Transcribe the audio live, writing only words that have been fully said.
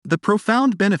The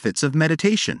profound benefits of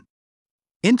meditation.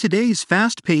 In today's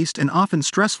fast-paced and often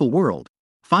stressful world,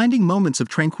 finding moments of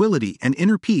tranquility and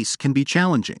inner peace can be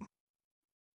challenging.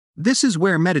 This is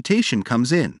where meditation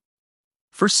comes in.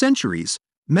 For centuries,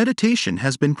 meditation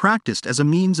has been practiced as a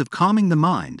means of calming the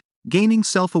mind, gaining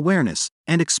self-awareness,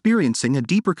 and experiencing a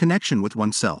deeper connection with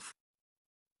oneself.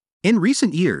 In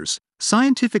recent years,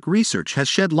 scientific research has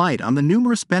shed light on the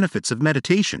numerous benefits of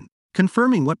meditation,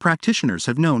 confirming what practitioners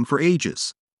have known for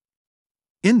ages.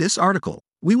 In this article,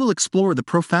 we will explore the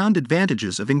profound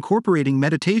advantages of incorporating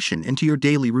meditation into your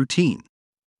daily routine.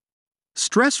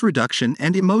 Stress reduction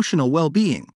and emotional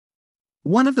well-being.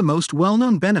 One of the most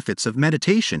well-known benefits of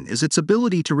meditation is its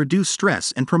ability to reduce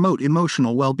stress and promote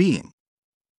emotional well-being.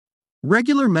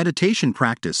 Regular meditation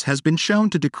practice has been shown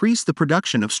to decrease the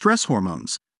production of stress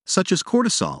hormones, such as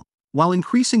cortisol, while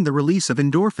increasing the release of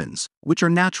endorphins, which are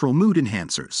natural mood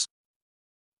enhancers.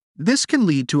 This can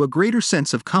lead to a greater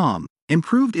sense of calm,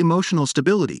 improved emotional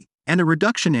stability, and a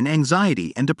reduction in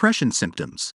anxiety and depression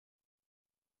symptoms.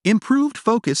 Improved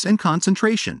focus and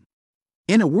concentration.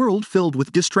 In a world filled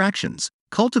with distractions,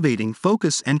 cultivating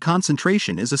focus and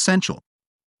concentration is essential.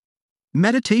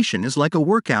 Meditation is like a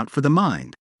workout for the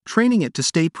mind, training it to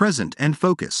stay present and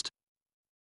focused.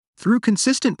 Through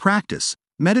consistent practice,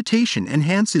 meditation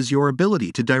enhances your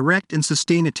ability to direct and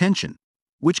sustain attention,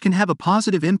 which can have a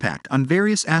positive impact on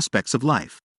various aspects of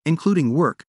life, including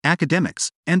work,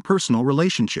 academics, and personal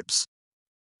relationships.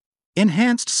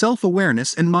 Enhanced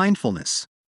self-awareness and mindfulness.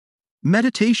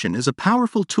 Meditation is a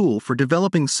powerful tool for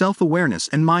developing self-awareness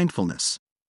and mindfulness.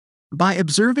 By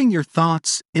observing your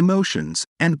thoughts, emotions,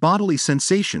 and bodily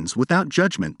sensations without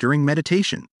judgment during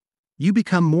meditation, you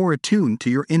become more attuned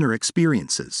to your inner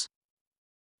experiences.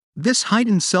 This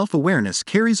heightened self-awareness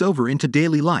carries over into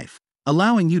daily life,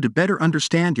 allowing you to better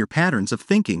understand your patterns of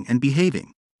thinking and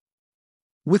behaving.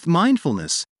 With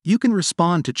mindfulness, you can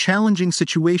respond to challenging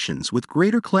situations with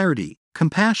greater clarity,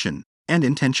 compassion, and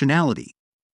intentionality.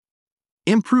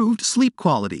 Improved sleep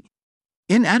quality.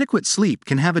 Inadequate sleep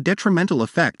can have a detrimental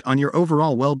effect on your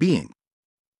overall well-being.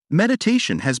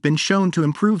 Meditation has been shown to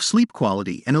improve sleep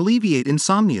quality and alleviate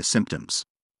insomnia symptoms.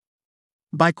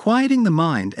 By quieting the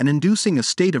mind and inducing a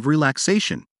state of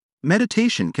relaxation,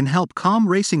 meditation can help calm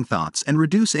racing thoughts and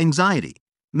reduce anxiety,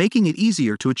 making it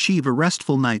easier to achieve a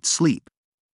restful night's sleep.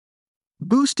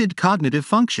 Boosted cognitive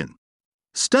function.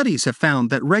 Studies have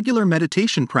found that regular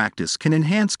meditation practice can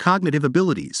enhance cognitive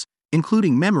abilities,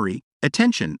 including memory,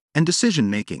 attention, and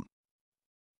decision-making.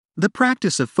 The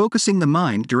practice of focusing the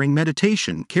mind during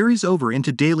meditation carries over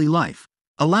into daily life,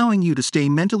 allowing you to stay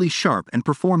mentally sharp and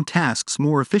perform tasks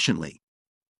more efficiently.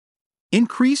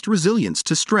 Increased resilience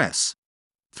to stress.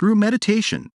 Through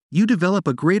meditation, you develop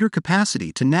a greater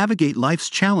capacity to navigate life's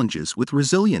challenges with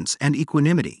resilience and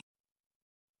equanimity.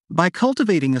 By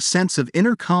cultivating a sense of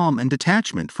inner calm and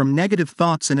detachment from negative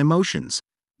thoughts and emotions,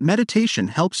 meditation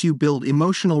helps you build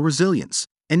emotional resilience,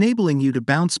 enabling you to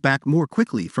bounce back more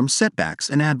quickly from setbacks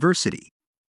and adversity.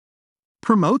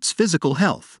 Promotes physical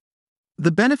health.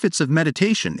 The benefits of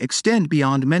meditation extend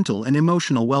beyond mental and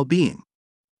emotional well-being.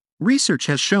 Research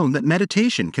has shown that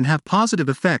meditation can have positive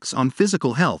effects on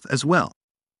physical health as well.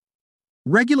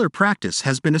 Regular practice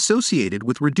has been associated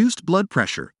with reduced blood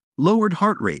pressure, lowered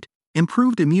heart rate,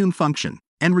 improved immune function,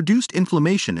 and reduced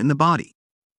inflammation in the body.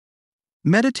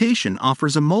 Meditation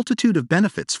offers a multitude of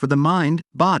benefits for the mind,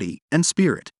 body, and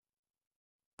spirit.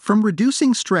 From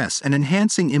reducing stress and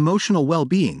enhancing emotional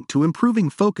well-being to improving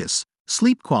focus,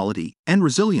 sleep quality, and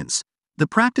resilience, the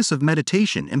practice of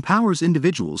meditation empowers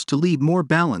individuals to lead more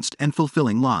balanced and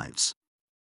fulfilling lives.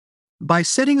 By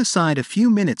setting aside a few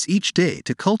minutes each day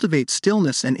to cultivate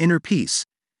stillness and inner peace,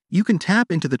 you can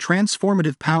tap into the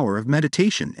transformative power of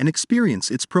meditation and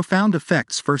experience its profound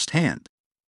effects firsthand.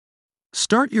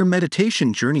 Start your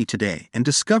meditation journey today and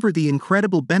discover the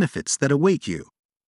incredible benefits that await you.